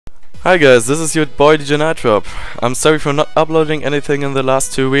Hi guys, this is your boy DJ Nitrop. I'm sorry for not uploading anything in the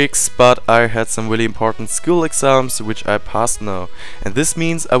last 2 weeks, but I had some really important school exams which I passed now. And this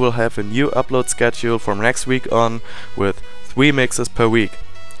means I will have a new upload schedule from next week on with 3 mixes per week.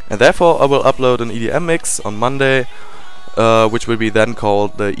 And therefore I will upload an EDM mix on Monday, which will be then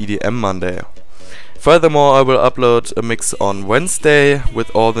called the EDM Monday. Furthermore, I will upload a mix on Wednesday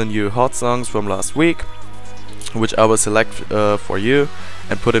with all the new hot songs from last week, which I will select for you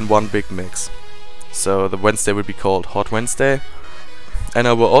and put in one big mix. So the Wednesday will be called Hot Wednesday. And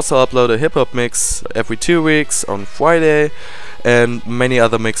I will also upload a hip hop mix every 2 weeks on Friday, and many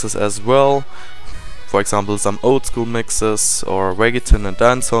other mixes as well. For example, some old school mixes or reggaeton and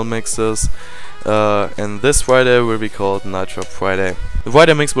dancehall mixes. And this Friday will be called Nitrop Friday. The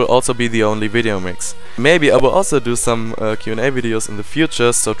Friday mix will also be the only video mix. Maybe I will also do some Q&A videos in the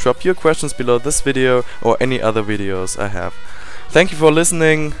future, so drop your questions below this video or any other videos I have. Thank you for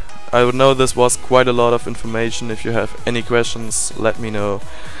listening. I know this was quite a lot of information. If you have any questions, let me know.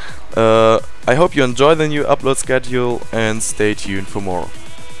 I hope you enjoy the new upload schedule and stay tuned for more.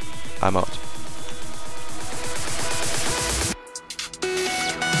 I'm out.